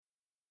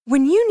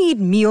When you need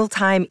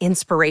mealtime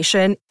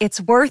inspiration,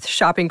 it's worth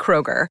shopping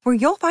Kroger, where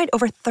you'll find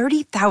over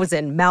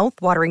 30,000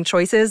 mouth-watering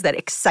choices that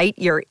excite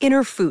your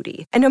inner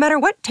foodie. And no matter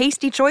what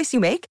tasty choice you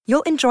make,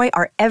 you'll enjoy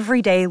our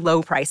everyday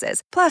low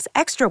prices, plus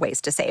extra ways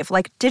to save,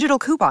 like digital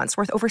coupons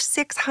worth over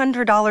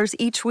 $600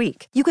 each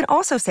week. You can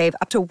also save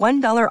up to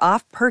 $1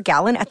 off per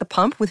gallon at the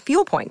pump with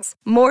fuel points.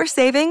 More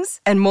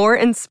savings and more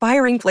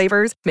inspiring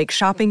flavors make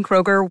shopping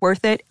Kroger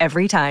worth it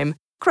every time.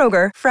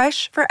 Kroger,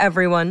 fresh for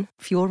everyone.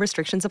 Fuel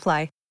restrictions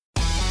apply.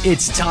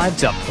 It's time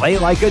to play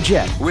like a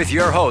Jet with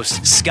your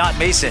host, Scott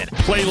Mason.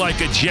 Play like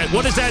a Jet.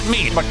 What does that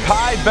mean?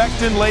 Mekhi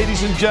Becton,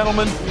 ladies and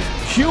gentlemen.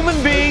 Human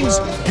beings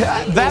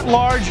that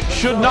large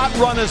should not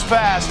run as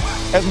fast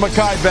as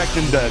Mekhi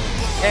Becton did.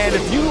 And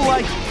if you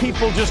like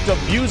people just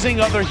abusing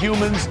other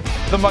humans,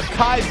 the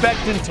Mekhi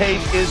Becton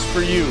tape is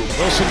for you.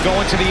 Wilson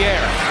going to the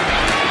air.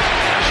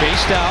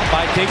 Chased out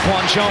by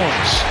Daquan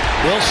Jones.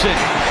 Wilson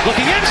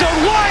looking end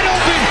zone, wide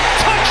open.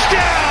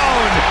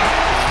 Touchdown!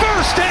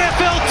 First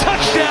NFL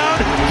touchdown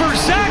for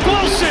Zach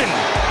Wilson.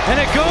 And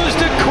it goes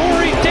to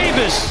Corey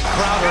Davis.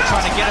 Crowder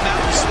trying to get him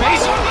out in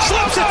space.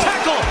 Slips a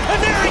tackle,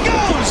 and there he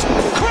goes.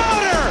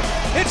 Crowder!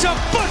 It's a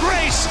foot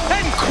race,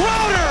 and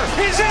Crowder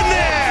is in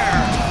there.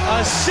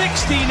 A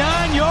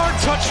 69-yard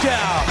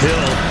touchdown.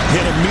 Hill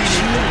hit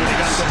immediately when he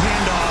got the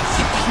handoff.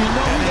 You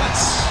know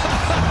that's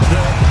the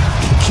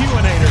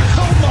Q-inator.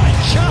 Oh my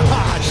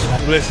gosh.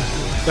 Listen,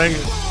 thank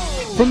you.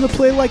 From the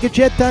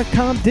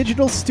PlayLikeAJet.com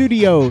digital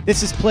studio,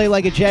 this is Play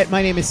Like a Jet.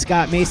 My name is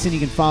Scott Mason. You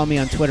can follow me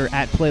on Twitter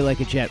at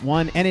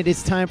PlayLikeAJet1. And it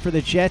is time for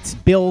the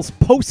Jets-Bills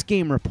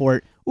post-game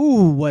report.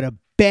 Ooh, what a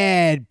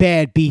bad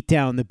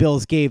beatdown the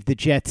Bills gave the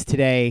Jets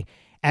today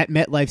at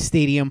MetLife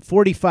Stadium,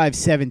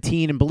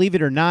 45-17. And believe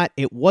it or not,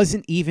 it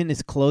wasn't even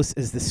as close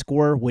as the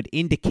score would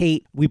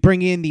indicate. We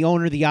bring in the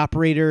owner, the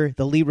operator,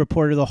 the lead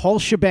reporter, the whole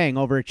shebang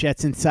over at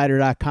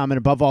JetsInsider.com. And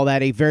above all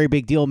that, a very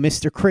big deal,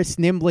 Mr. Chris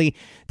Nimbley,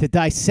 to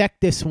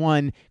dissect this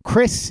one.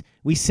 Chris,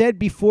 we said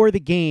before the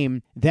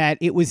game that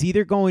it was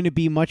either going to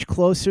be much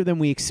closer than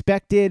we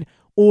expected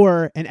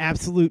or an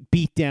absolute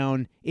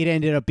beatdown. It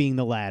ended up being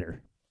the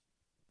latter.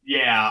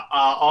 Yeah.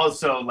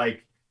 Also,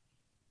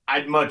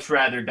 I'd much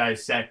rather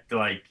dissect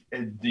like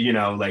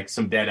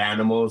some dead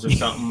animals or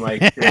something.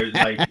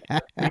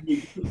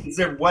 Is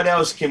there, what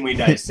else can we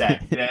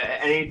dissect?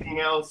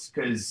 Anything else?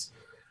 Because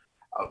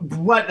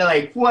what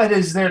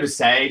is there to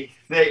say?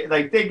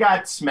 They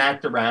got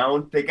smacked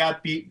around. They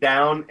got beat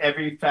down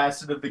every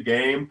facet of the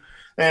game.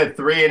 They had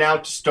 3 and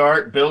out to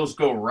start. Bills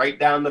go right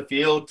down the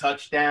field,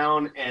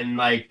 touchdown, and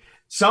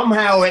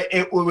somehow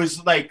it was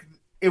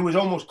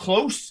almost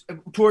close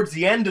towards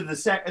the end of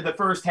the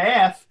first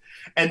half.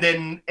 And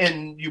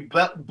you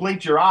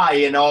blinked your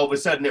eye, and all of a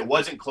sudden it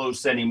wasn't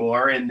close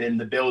anymore. And then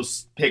the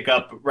Bills pick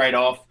up right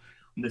off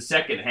in the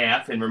second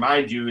half and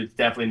remind you it's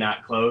definitely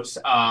not close.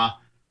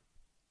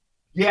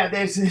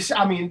 There's this.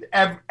 I mean,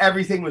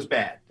 everything was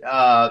bad.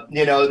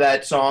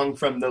 That song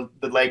from the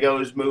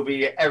Legos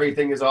movie,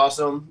 "Everything is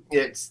awesome."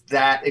 It's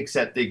that,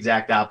 except the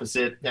exact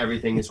opposite.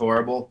 Everything is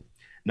horrible.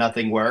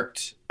 Nothing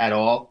worked at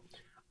all.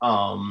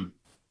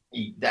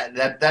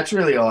 That's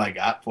really all I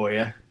got for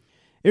you.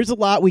 There's a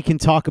lot we can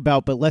talk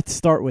about, but let's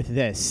start with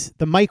this.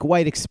 The Mike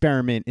White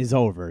experiment is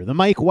over. The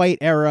Mike White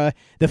era,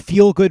 the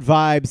feel-good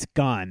vibes,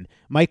 gone.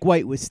 Mike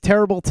White was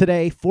terrible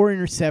today, 4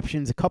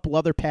 interceptions, a couple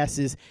other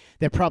passes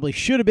that probably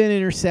should have been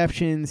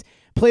interceptions,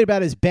 played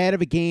about as bad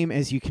of a game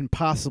as you can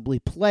possibly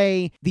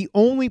play. The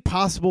only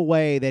possible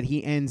way that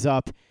he ends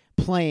up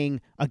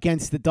playing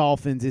against the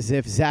Dolphins is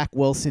if Zach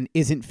Wilson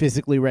isn't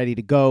physically ready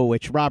to go,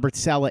 which Robert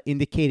Saleh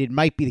indicated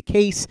might be the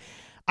case.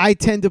 I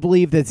tend to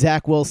believe that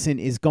Zach Wilson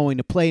is going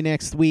to play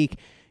next week.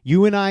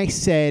 You and I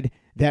said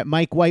that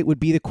Mike White would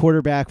be the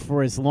quarterback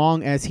for as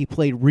long as he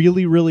played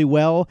really, really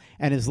well,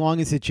 and as long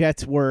as the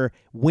Jets were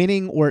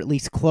winning or at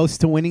least close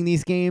to winning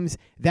these games.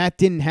 That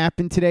didn't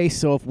happen today,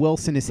 so if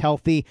Wilson is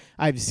healthy,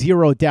 I have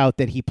zero doubt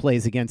that he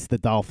plays against the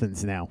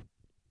Dolphins now.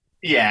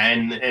 Yeah,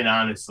 and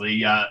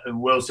honestly,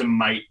 Wilson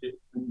might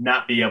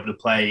not be able to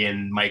play,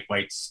 and Mike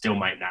White still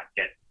might not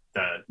get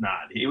the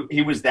nod.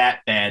 He was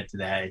that bad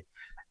today.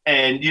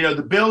 And,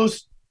 the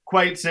Bills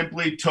quite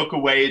simply took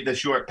away the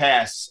short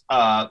pass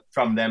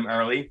from them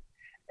early,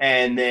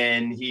 and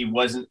then he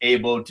wasn't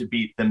able to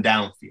beat them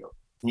downfield.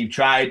 He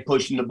tried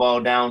pushing the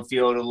ball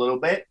downfield a little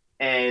bit,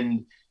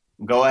 and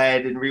go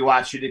ahead and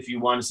rewatch it if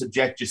you want to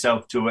subject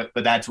yourself to it,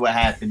 but that's what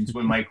happens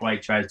when Mike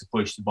White tries to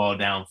push the ball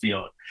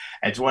downfield.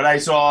 That's what I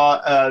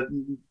saw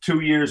 2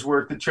 years'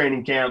 worth of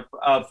training camp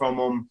from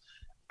him.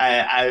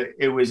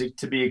 It was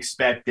to be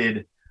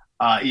expected.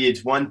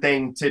 It's one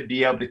thing to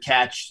be able to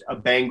catch a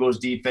Bengals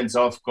defense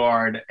off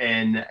guard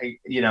and,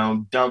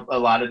 dump a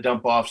lot of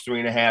dump offs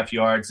 3.5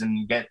 yards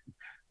and get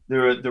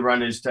the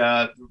runners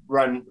to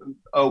run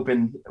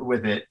open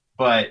with it.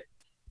 But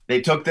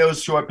they took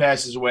those short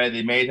passes away.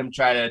 They made him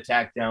try to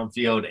attack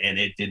downfield, and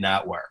it did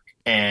not work.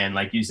 And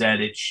like you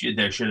said,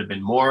 there should have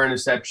been more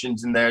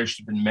interceptions in there. There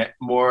should have been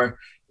more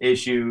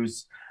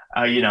issues.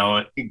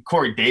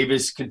 Corey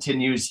Davis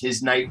continues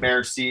his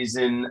nightmare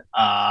season.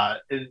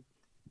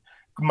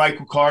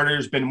 Michael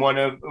Carter's been one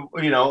of,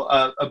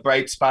 a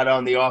bright spot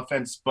on the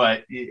offense,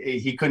 but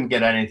he couldn't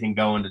get anything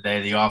going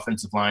today. The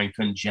offensive line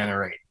couldn't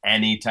generate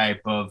any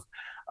type of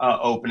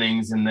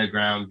openings in the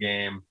ground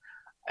game.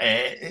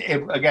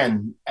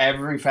 Again,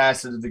 every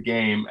facet of the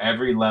game,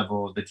 every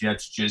level, the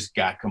Jets just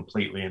got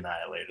completely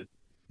annihilated.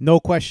 No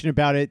question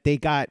about it. They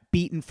got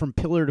beaten from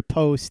pillar to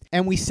post.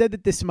 And we said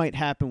that this might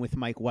happen with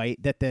Mike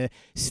White, that the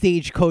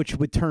stagecoach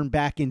would turn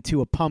back into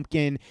a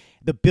pumpkin.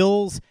 The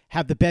Bills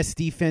have the best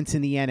defense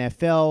in the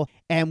NFL,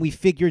 and we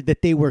figured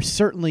that they were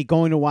certainly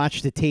going to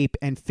watch the tape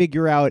and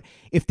figure out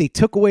if they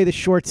took away the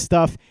short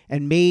stuff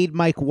and made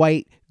Mike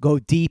White go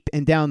deep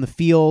and down the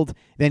field,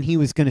 then he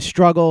was going to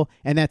struggle,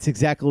 and that's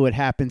exactly what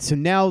happened. So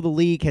now the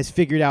league has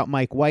figured out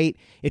Mike White.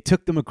 It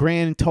took them a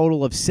grand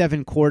total of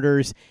 7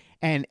 quarters,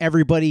 and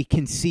everybody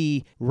can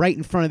see right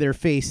in front of their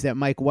face that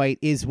Mike White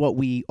is what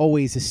we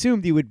always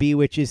assumed he would be,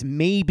 which is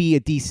maybe a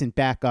decent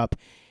backup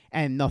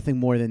and nothing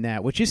more than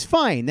that, which is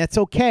fine. That's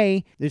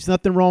okay. There's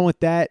nothing wrong with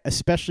that,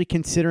 especially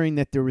considering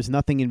that there was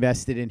nothing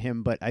invested in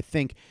him. But I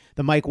think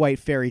the Mike White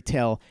fairy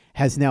tale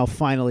has now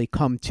finally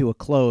come to a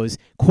close.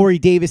 Corey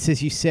Davis,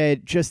 as you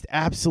said, just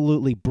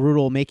absolutely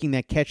brutal, making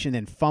that catch and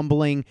then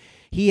fumbling.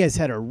 He has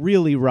had a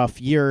really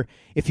rough year.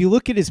 If you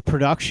look at his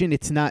production,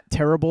 it's not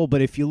terrible,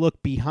 but if you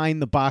look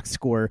behind the box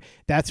score,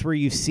 that's where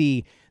you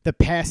see the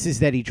passes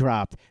that he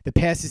dropped, the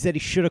passes that he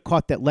should have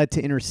caught that led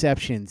to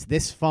interceptions,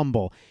 this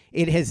fumble.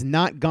 It has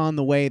not gone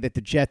the way that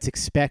the Jets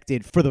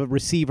expected for the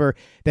receiver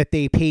that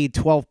they paid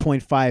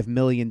 $12.5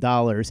 million.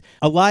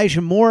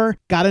 Elijah Moore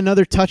got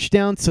another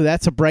touchdown, so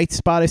that's a bright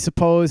spot, I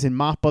suppose, in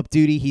mop-up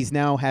duty. He's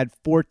now had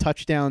 4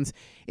 touchdowns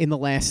in the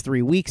last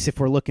 3 weeks. If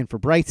we're looking for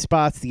bright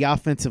spots, the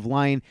offensive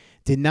line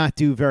did not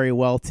do very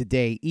well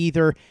today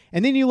either.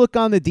 And then you look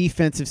on the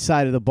defensive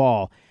side of the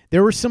ball.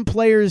 There were some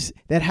players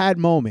that had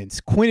moments.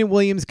 Quinnen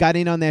Williams got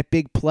in on that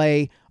big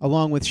play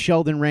along with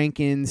Sheldon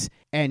Rankins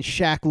and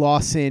Shaq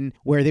Lawson,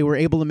 where they were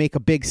able to make a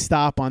big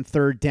stop on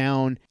 3rd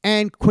down.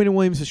 And Quinnen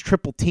Williams was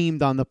triple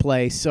teamed on the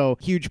play, so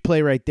huge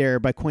play right there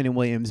by Quinnen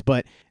Williams.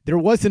 But there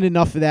wasn't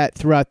enough of that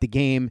throughout the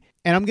game.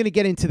 And I'm going to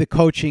get into the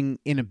coaching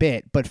in a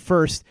bit. But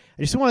first,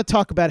 I just want to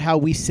talk about how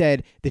we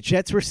said the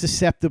Jets were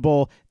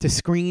susceptible to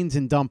screens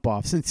and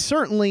dump-offs. And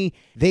certainly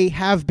they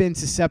have been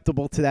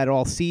susceptible to that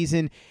all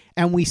season.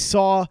 And we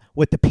saw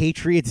what the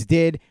Patriots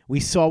did. We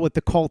saw what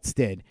the Colts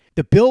did.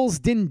 The Bills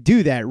didn't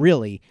do that,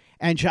 really.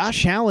 And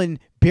Josh Allen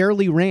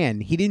barely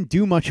ran. He didn't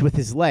do much with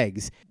his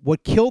legs.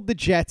 What killed the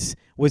Jets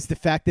was the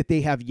fact that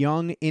they have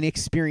young,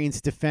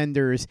 inexperienced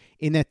defenders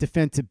in that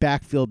defensive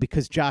backfield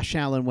because Josh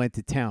Allen went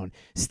to town.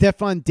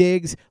 Stephon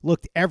Diggs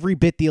looked every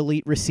bit the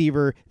elite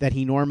receiver that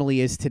he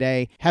normally is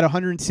today, had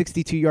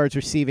 162 yards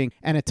receiving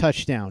and a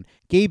touchdown.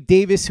 Gabe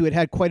Davis, who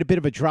had quite a bit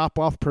of a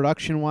drop-off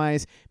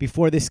production-wise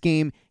before this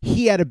game,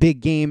 he had a big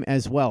game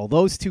as well.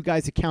 Those 2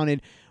 guys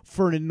accounted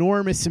for an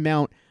enormous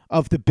amount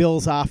of the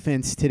Bills'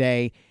 offense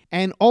today.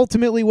 And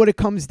ultimately what it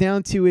comes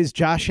down to is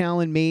Josh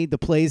Allen made the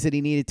plays that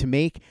he needed to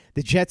make.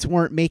 The Jets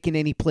weren't making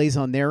any plays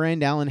on their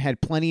end. Allen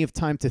had plenty of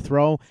time to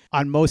throw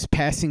on most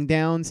passing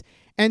downs.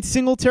 And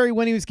Singletary,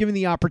 when he was given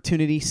the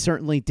opportunity,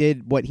 certainly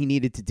did what he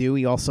needed to do.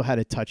 He also had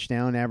a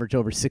touchdown, averaged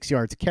over 6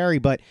 yards a carry.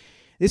 But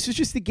this was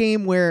just a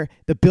game where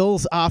the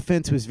Bills'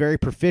 offense was very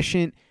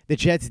proficient. The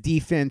Jets'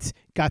 defense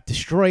got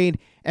destroyed.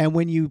 And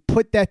when you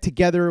put that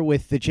together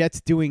with the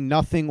Jets doing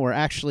nothing, or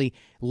actually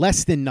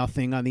less than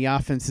nothing on the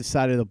offensive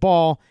side of the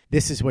ball,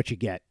 this is what you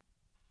get.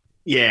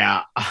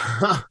 Yeah.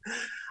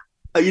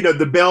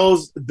 The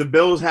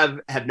Bills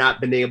have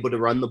not been able to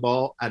run the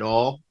ball at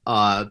all,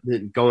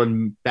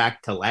 going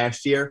back to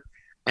last year,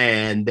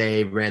 and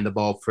they ran the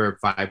ball for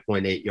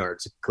 5.8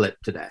 yards a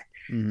clip today.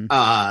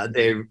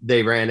 Mm-hmm.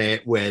 They ran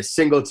it with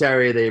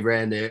Singletary, they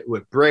ran it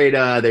with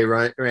Breda, they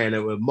ran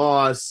it with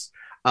Moss.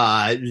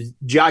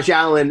 Josh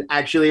Allen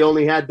actually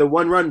only had the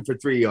 1 run for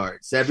 3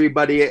 yards.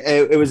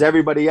 It was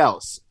everybody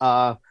else.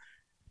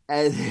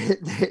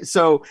 And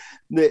so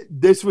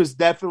this was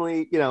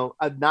definitely,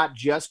 not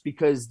just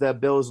because the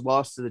Bills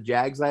lost to the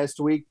Jags last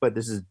week, but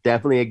this is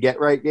definitely a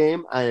get-right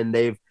game. And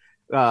they've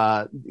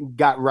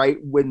got right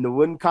in the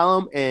win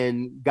column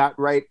and got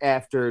right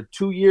after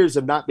 2 years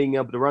of not being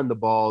able to run the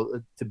ball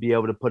to be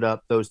able to put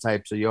up those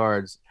types of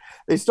yards.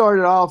 They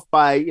started off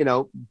by,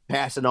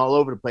 passing all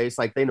over the place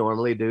like they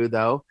normally do,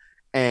 though.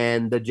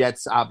 And the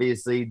Jets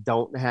obviously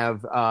don't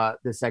have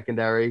the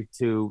secondary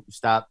to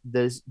stop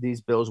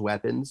these Bills'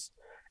 weapons.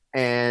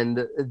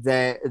 And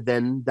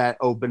then that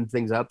opened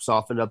things up,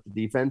 softened up the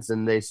defense,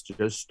 and they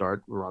just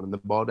start running the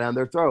ball down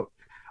their throat.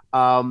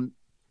 I'm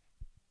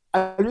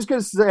just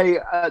going to say,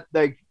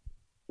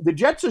 the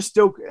Jets are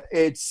still –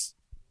 it's,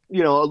 a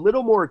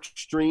little more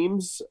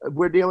extremes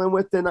we're dealing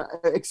with than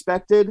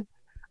expected.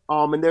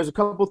 And there's a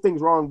couple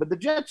things wrong, but the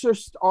Jets are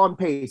on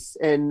pace,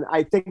 and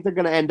I think they're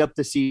going to end up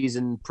the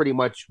season pretty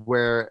much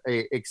where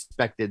I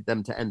expected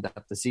them to end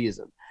up the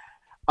season.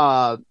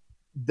 The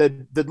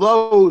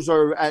lows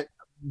are at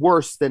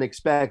worse than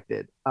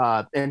expected,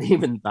 and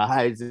even the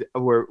highs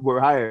were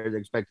higher than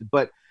expected.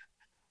 But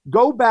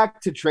go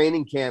back to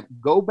training camp,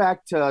 go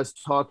back to us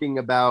talking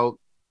about,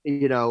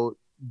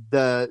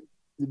 the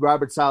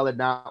Robert Saleh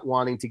not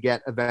wanting to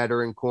get a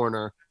veteran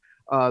corner,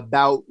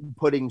 about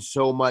putting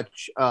so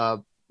much,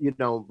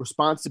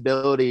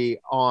 responsibility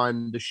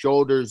on the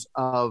shoulders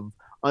of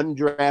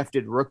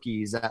undrafted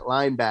rookies at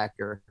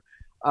linebacker.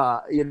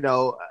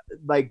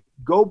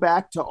 Go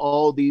back to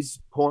all these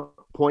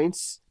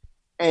points,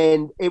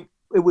 and it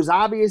was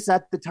obvious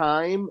at the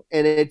time,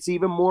 and it's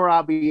even more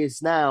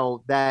obvious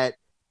now that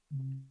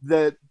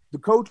the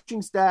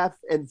coaching staff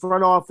and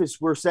front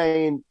office were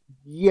saying,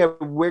 yeah,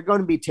 we're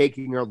going to be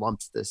taking our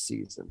lumps this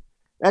season.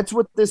 That's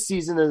what this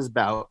season is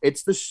about.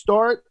 It's the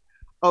start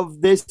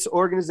of this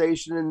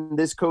organization and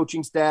this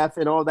coaching staff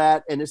and all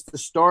that, and it's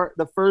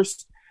the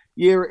first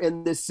year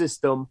in this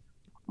system,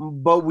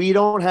 but we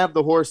don't have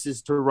the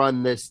horses to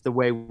run this the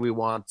way we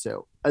want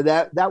to.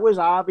 That was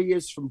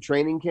obvious from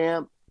training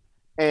camp,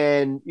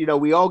 and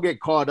we all get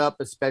caught up,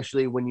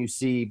 especially when you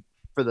see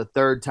for the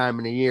third time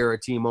in a year a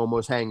team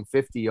almost hang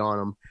 50 on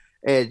them,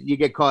 and you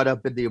get caught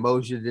up in the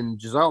emotion and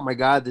just, oh my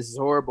God, this is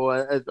horrible.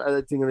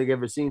 I think I've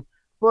ever seen.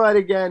 But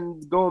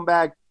again, going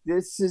back,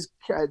 this is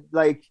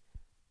like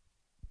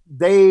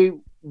they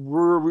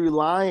were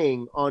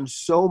relying on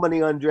so many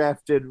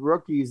undrafted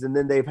rookies, and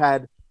then they've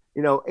had,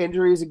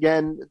 injuries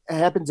again. It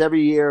happens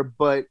every year,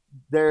 but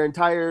they're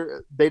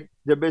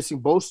missing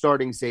both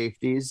starting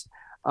safeties.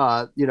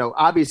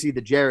 Obviously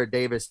the Jared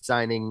Davis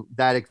signing,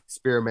 that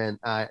experiment,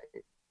 I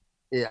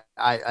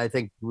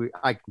think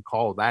I can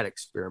call that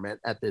experiment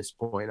at this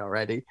point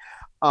already.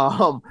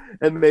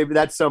 And maybe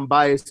that's some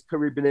bias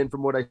creeping in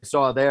from what I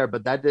saw there,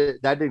 but that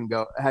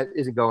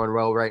isn't going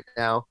well right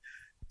now.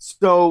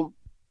 So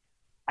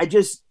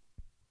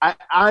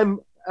I'm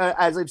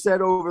as I've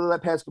said over the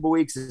past couple of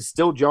weeks, it's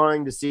still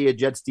jarring to see a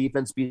Jets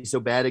defense be so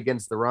bad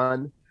against the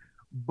run,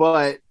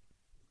 but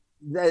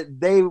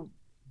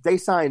they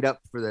signed up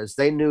for this.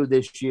 They knew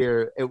this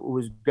year it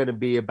was going to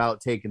be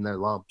about taking their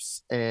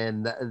lumps,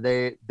 and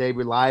they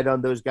relied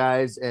on those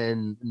guys,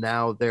 and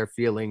now they're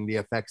feeling the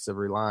effects of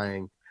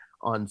relying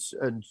on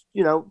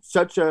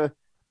such a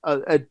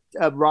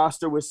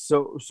roster with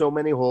so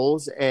many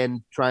holes,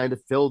 and trying to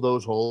fill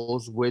those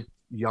holes with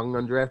young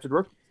undrafted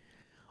rookies.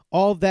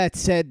 All that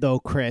said, though,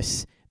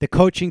 Chris, the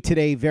coaching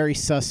today very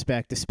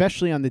suspect,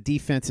 especially on the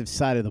defensive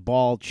side of the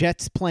ball.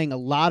 Jets playing a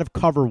lot of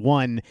cover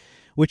one,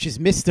 which is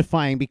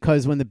mystifying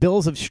because when the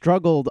Bills have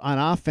struggled on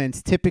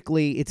offense,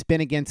 typically it's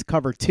been against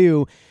cover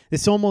two.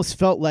 This almost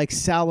felt like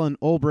Saleh and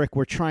Ulbrich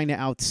were trying to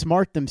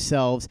outsmart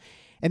themselves.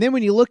 And then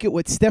when you look at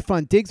what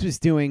Stephon Diggs was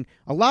doing,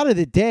 a lot of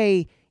the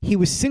day he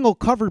was single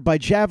covered by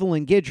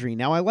Javelin Guidry.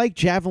 Now, I like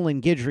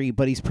Javelin Guidry,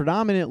 but he's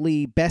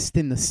predominantly best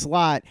in the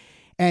slot.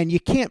 And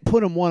you can't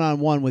put him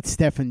one-on-one with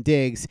Stephon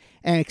Diggs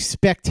and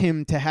expect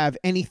him to have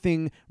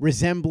anything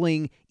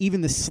resembling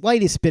even the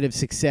slightest bit of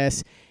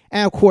success.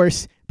 And, of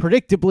course,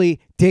 predictably,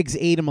 Diggs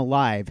ate him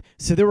alive.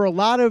 So there were a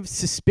lot of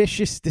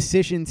suspicious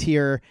decisions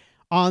here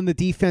on the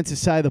defensive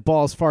side of the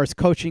ball as far as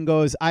coaching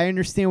goes. I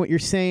understand what you're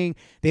saying.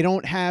 They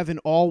don't have an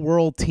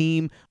all-world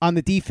team on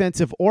the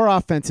defensive or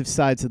offensive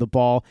sides of the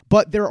ball,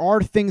 but there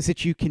are things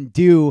that you can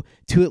do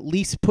to at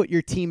least put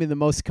your team in the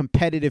most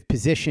competitive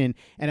position,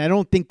 and I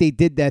don't think they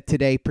did that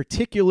today,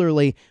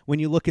 particularly when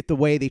you look at the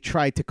way they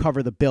tried to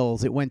cover the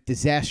Bills. It went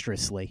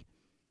disastrously.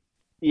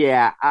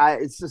 Yeah,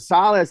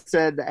 Saleh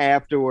said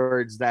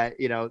afterwards that,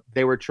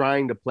 they were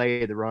trying to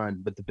play the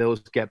run, but the Bills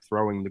kept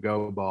throwing the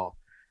go ball.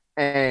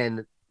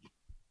 And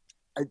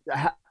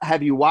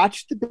have you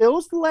watched the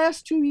Bills the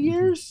last 2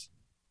 years?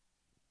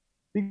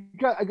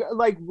 Because,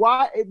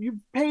 why? If you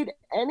paid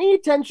any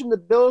attention to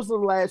the Bills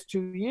in the last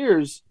 2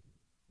 years,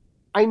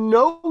 I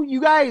know you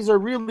guys are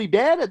really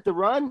bad at the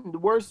run, the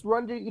worst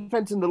run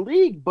defense in the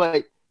league,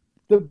 but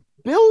the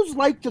Bills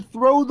like to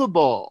throw the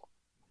ball.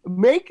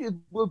 Play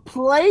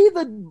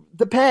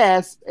the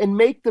pass and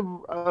make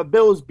the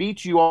Bills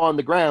beat you on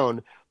the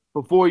ground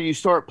before you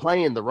start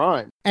playing the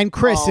run. And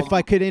Chris, if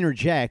I could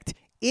interject,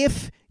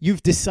 if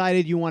you've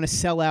decided you want to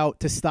sell out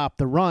to stop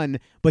the run,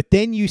 but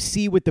then you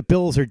see what the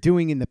Bills are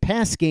doing in the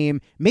pass game,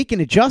 make an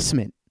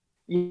adjustment.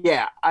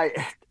 Yeah,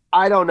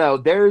 I don't know.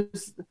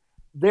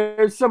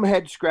 There's some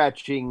head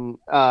scratching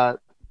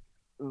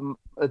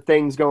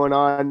things going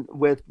on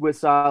with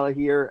Saleh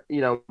here.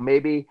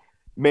 Maybe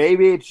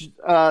it's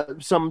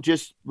some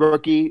just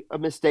rookie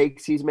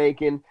mistakes he's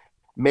making.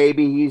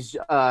 Maybe he's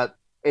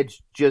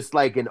it's just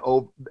like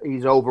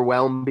he's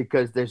overwhelmed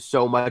because there's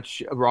so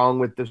much wrong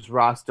with this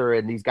roster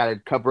and he's got to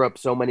cover up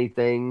so many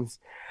things.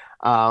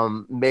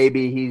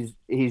 Maybe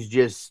he's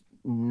just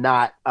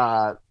not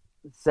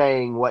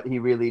saying what he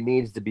really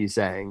needs to be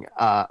saying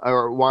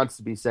or wants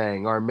to be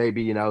saying, or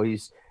maybe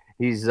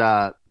he's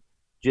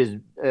just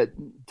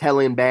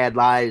telling bad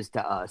lies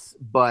to us.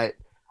 But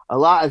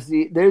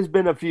there's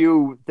been a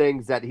few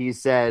things that he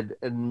said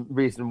in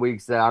recent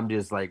weeks that I'm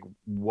just like,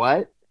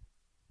 what?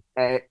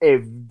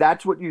 If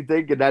that's what you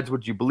think and that's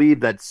what you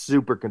believe, that's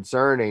super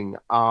concerning.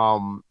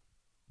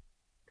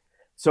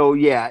 So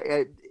yeah,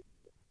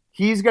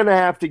 he's going to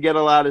have to get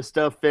a lot of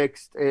stuff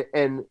fixed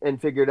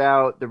and figured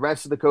out. The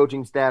rest of the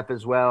coaching staff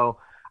as well.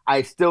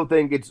 I still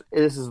think this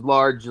is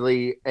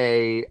largely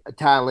a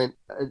talent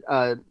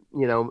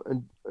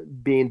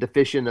being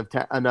deficient of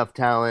enough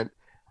talent.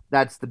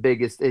 That's the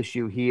biggest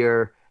issue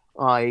here.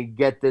 I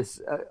get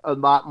this a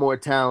lot more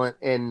talent,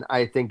 and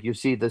I think you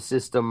see the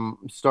system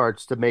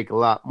starts to make a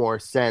lot more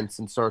sense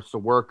and starts to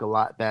work a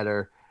lot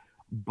better.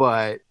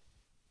 But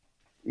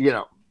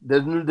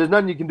there's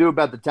nothing you can do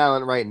about the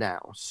talent right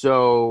now.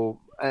 So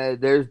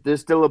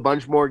there's still a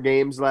bunch more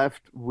games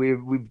left.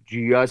 We've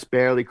just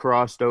barely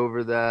crossed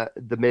over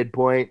the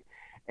midpoint,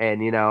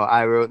 and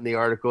I wrote in the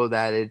article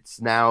that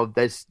it's now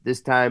this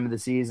time of the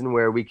season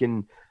where we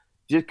can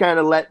just kind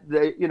of let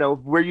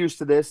we're used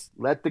to this.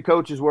 Let the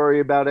coaches worry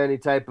about any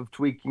type of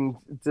tweaking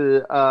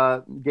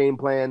to game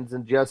plans,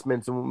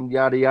 adjustments, and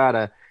yada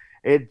yada.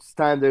 It's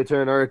time to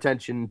turn our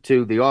attention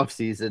to the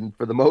offseason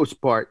for the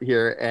most part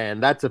here,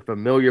 and that's a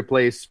familiar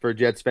place for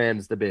Jets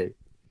fans to be.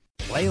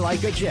 Play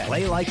like a Jet.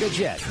 Play like a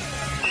Jet.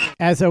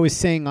 As I was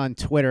saying on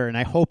Twitter, and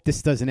I hope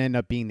this doesn't end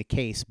up being the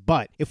case,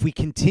 but if we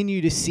continue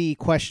to see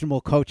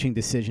questionable coaching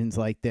decisions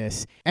like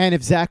this, and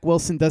if Zach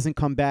Wilson doesn't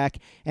come back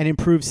and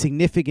improve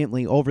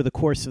significantly over the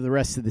course of the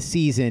rest of the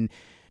season,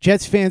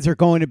 Jets fans are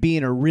going to be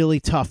in a really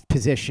tough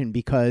position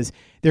because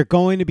they're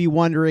going to be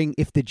wondering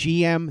if the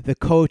GM, the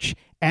coach,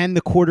 and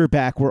the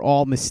quarterback were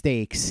all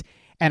mistakes.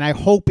 And I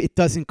hope it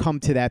doesn't come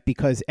to that,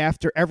 because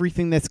after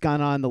everything that's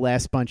gone on the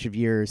last bunch of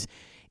years,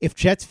 if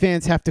Jets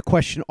fans have to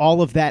question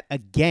all of that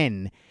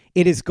again,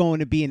 it is going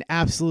to be an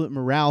absolute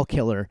morale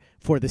killer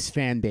for this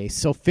fan base.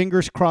 So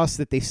fingers crossed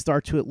that they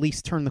start to at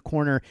least turn the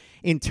corner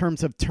in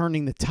terms of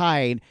turning the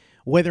tide.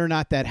 Whether or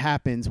not that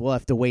happens, we'll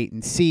have to wait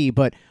and see.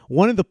 But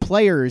one of the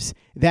players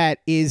that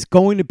is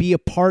going to be a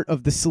part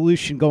of the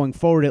solution going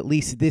forward, at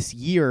least this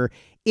year,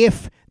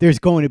 if there's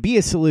going to be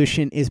a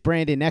solution, is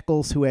Brandon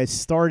Echols, who has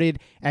started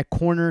at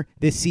corner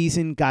this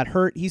season, got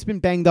hurt. He's been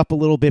banged up a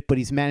little bit, but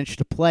he's managed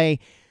to play.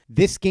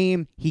 This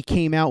game, he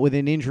came out with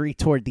an injury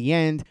toward the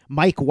end.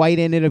 Mike White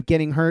ended up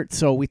getting hurt,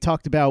 so we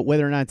talked about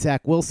whether or not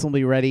Zach Wilson will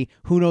be ready.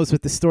 Who knows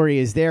what the story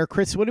is there.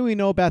 Chris, what do we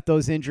know about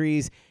those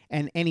injuries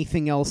and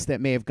anything else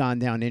that may have gone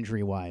down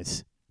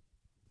injury-wise?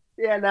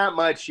 Yeah, not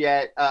much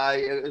yet.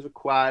 It was a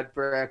quad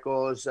for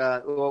Echols.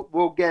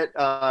 We'll get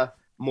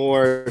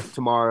more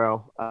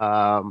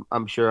tomorrow,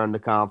 I'm sure, on the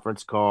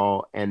conference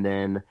call, and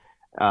then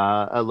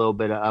a little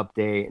bit of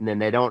update, and then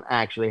they don't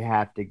actually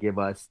have to give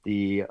us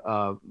the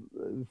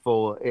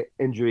full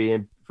injury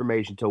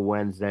information till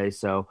Wednesday.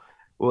 So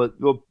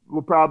we'll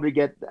probably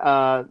get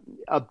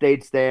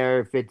updates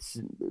there. If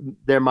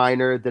they're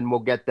minor, then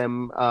we'll get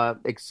them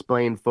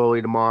explained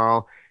fully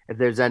tomorrow. If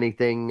there's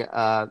anything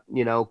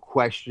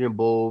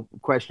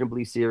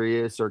questionably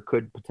serious or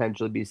could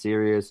potentially be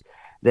serious,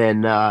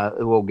 then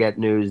we'll get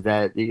news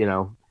that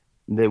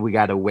that we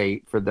got to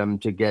wait for them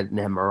to get an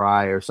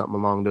MRI or something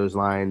along those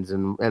lines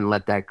and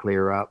let that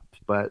clear up.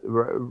 But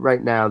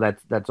right now,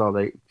 that's all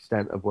the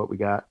extent of what we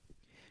got.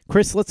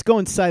 Chris, let's go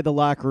inside the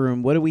locker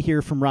room. What do we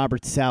hear from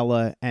Robert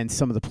Saleh and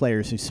some of the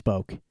players who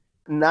spoke?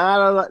 Not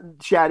a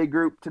chatty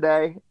group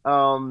today.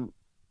 Saleh,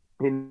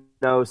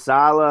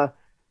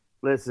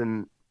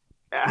 listen,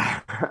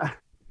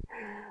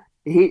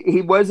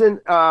 he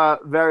wasn't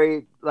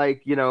very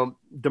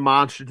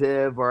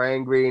demonstrative or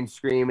angry and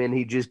screaming.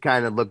 He just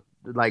kind of looked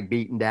like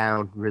beaten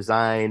down,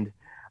 resigned,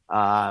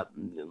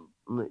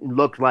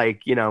 looked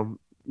like,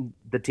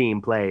 the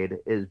team played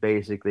is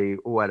basically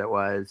what it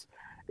was.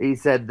 He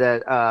said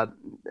that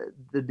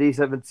the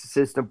defensive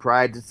system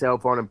prides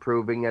itself on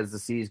improving as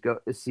the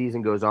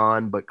season goes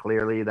on, but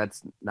clearly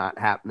that's not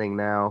happening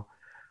now.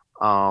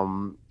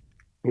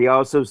 He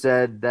also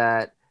said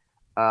that,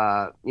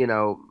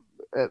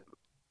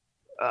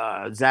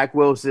 Zach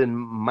Wilson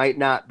might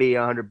not be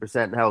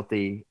 100%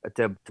 healthy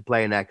to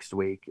play next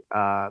week.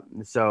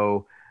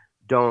 So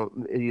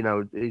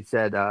he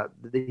said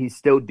he's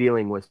still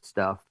dealing with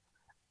stuff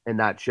and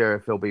not sure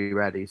if he'll be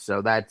ready.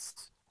 So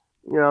that's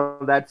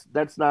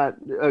not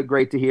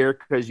great to hear,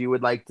 because you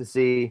would like to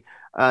see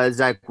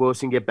Zach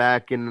Wilson get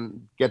back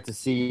and get to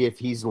see if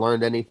he's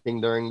learned anything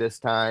during this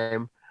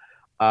time.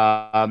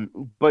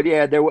 But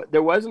yeah,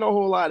 there wasn't a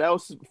whole lot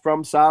else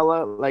from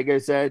Saleh. Like I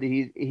said,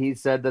 he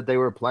said that they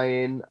were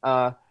playing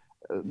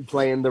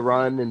the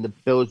run, and the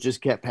Bills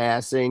just kept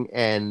passing.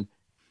 And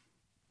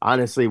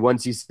honestly,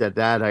 once he said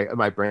that,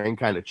 my brain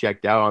kind of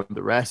checked out on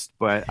the rest.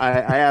 But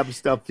I have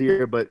stuff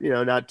here, but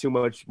not too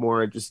much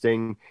more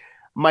interesting.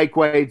 Mike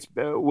White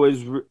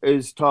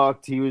is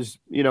talked. He was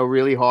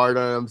really hard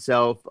on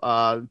himself.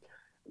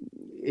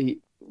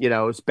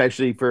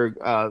 Especially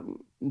for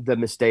the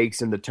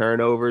mistakes and the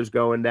turnovers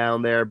going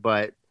down there,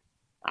 but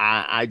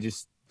I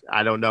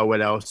don't know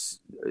what else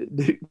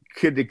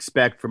could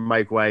expect from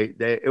Mike White.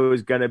 It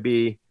was going to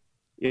be,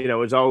 it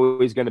was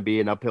always going to be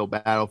an uphill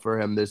battle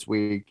for him this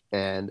week,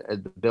 and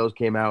the Bills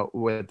came out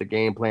with the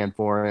game plan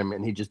for him,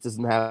 and he just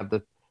doesn't have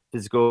the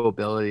physical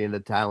ability and the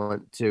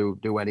talent to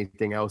do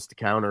anything else to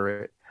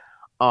counter it.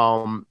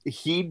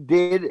 He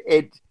did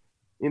it.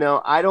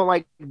 I don't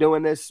like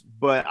doing this,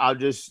 but I'll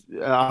just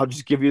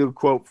give you a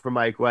quote from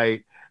Mike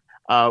White.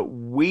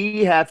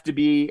 We have to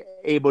be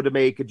able to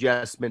make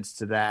adjustments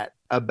to that.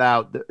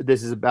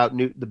 This is about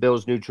the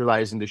Bills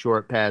neutralizing the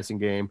short passing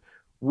game.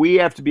 we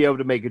have to be able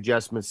to make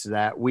adjustments to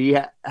that. We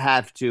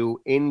have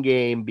to, in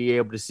game, be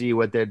able to see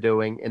what they're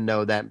doing and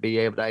know that, be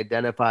able to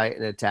identify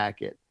and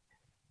attack it.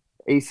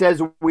 He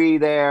says we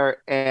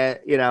there, and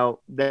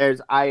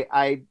there's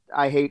I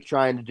hate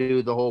trying to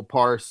do the whole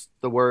parse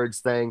the words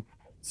thing.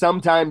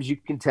 Sometimes you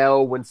can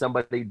tell when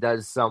somebody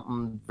does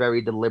something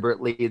very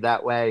deliberately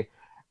that way.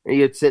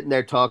 You're sitting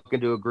there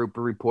talking to a group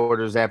of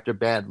reporters after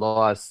bad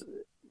loss.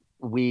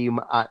 Me,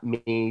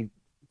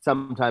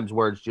 sometimes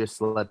words just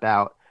slip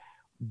out.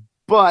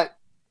 But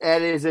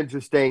it is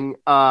interesting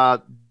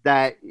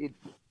that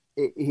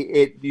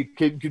you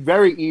could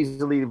very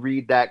easily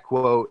read that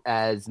quote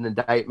as an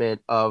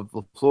indictment of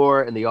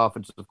LaFleur and the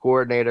offensive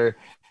coordinator,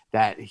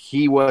 that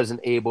he wasn't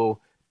able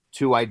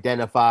to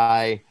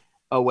identify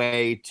a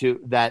way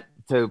to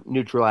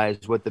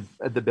neutralize what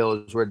the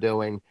Bills were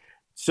doing.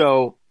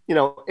 So,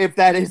 if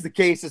that is the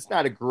case, it's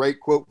not a great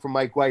quote from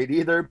Mike White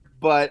either.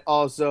 But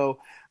also,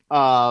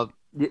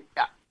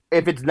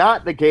 if it's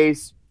not the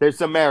case, there's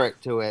some merit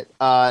to it.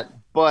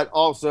 But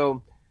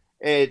also,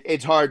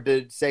 it's hard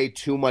to say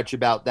too much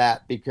about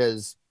that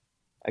because,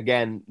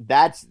 again,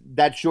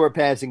 that short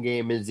passing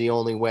game is the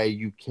only way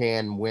you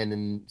can win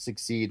and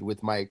succeed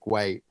with Mike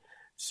White.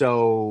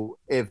 So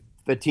if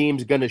the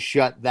team's going to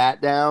shut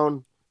that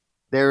down,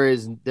 there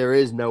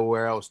is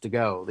nowhere else to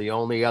go. The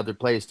only other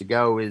place to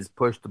go is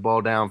push the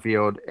ball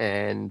downfield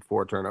and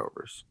 4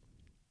 turnovers.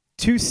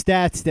 2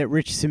 stats that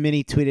Rich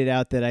Cimini tweeted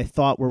out that I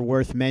thought were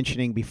worth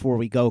mentioning before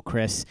we go,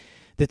 Chris.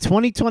 The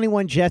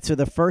 2021 Jets are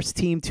the first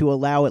team to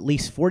allow at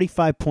least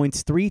 45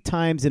 points 3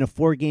 times in a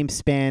 4-game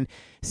span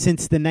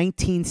since the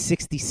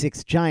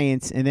 1966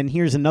 Giants. And then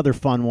here's another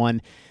fun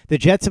one. The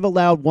Jets have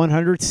allowed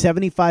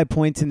 175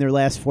 points in their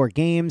last 4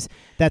 games.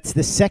 That's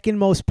the second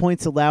most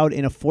points allowed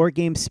in a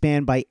 4-game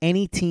span by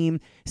any team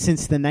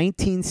since the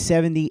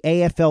 1970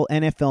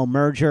 AFL-NFL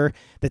merger.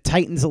 The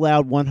Titans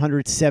allowed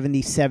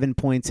 177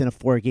 points in a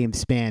 4-game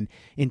span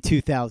in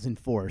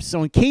 2004.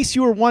 So in case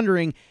you were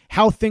wondering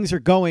how things are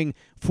going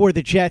for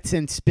the Jets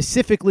and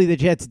specifically the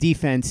Jets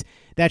defense,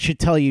 that should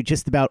tell you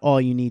just about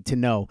all you need to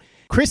know.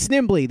 Chris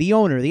Nimbley, the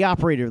owner, the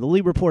operator, the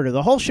lead reporter,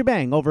 the whole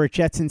shebang over at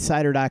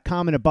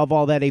JetsInsider.com, and above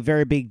all that, a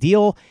very big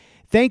deal.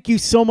 Thank you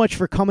so much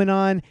for coming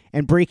on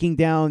and breaking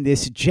down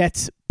this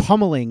Jets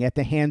pummeling at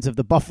the hands of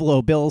the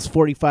Buffalo Bills,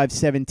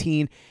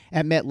 45-17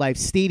 at MetLife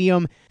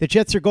Stadium. The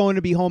Jets are going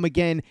to be home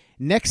again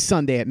next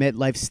Sunday at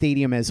MetLife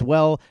Stadium as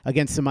well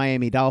against the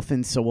Miami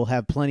Dolphins, so we'll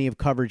have plenty of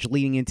coverage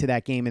leading into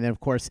that game, and then, of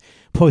course,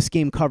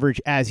 post-game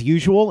coverage as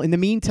usual. In the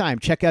meantime,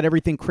 check out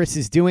everything Chris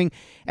is doing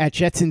at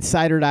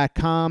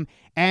JetsInsider.com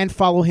and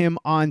follow him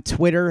on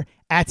Twitter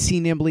at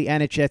CNimbley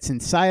and at Jets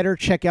Insider.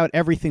 Check out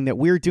everything that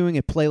we're doing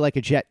at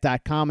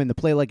PlayLikeAJet.com and the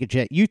Play Like a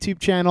Jet YouTube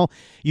channel.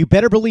 You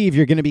better believe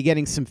you're going to be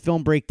getting some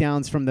film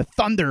breakdowns from the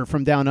Thunder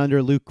from Down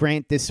Under, Luke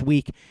Grant, this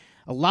week.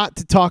 A lot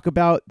to talk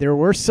about. There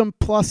were some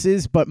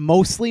pluses, but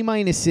mostly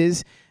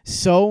minuses.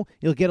 So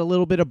you'll get a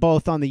little bit of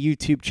both on the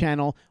YouTube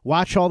channel.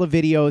 Watch all the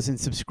videos and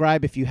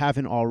subscribe if you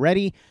haven't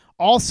already.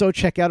 Also,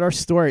 check out our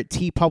store at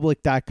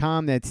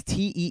teepublic.com. That's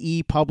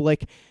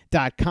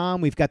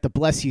teepublic.com. We've got the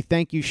Bless You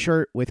Thank You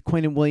shirt with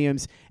Quinnen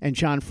Williams and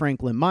John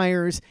Franklin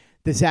Myers.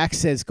 The Zach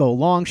Says Go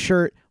Long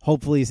shirt.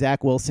 Hopefully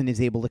Zach Wilson is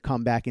able to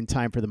come back in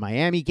time for the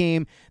Miami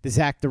game. The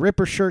Zach the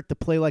Ripper shirt, the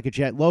Play Like a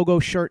Jet logo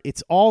shirt.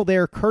 It's all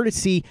there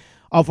courtesy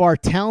of our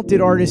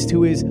talented artist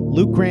who is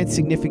Luke Grant's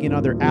significant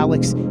other,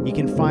 Alex. You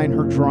can find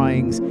her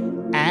drawings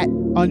at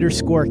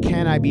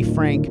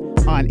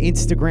 _CanIBeFrank on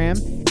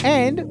Instagram.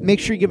 And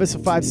make sure you give us a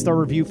 5-star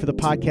review for the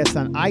podcast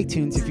on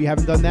iTunes if you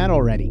haven't done that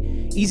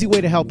already. Easy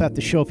way to help out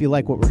the show if you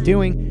like what we're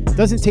doing.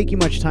 Doesn't take you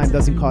much time,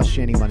 doesn't cost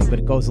you any money, but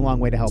it goes a long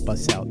way to help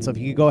us out. So if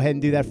you could go ahead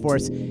and do that for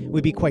us,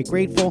 we'd be quite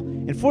grateful.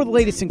 And for the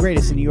latest and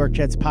greatest in New York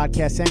Jets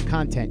podcasts and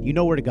content, you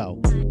know where to go.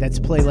 That's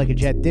Play Like a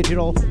Jet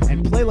Digital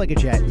and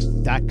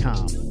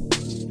PlayLikeAJet.com.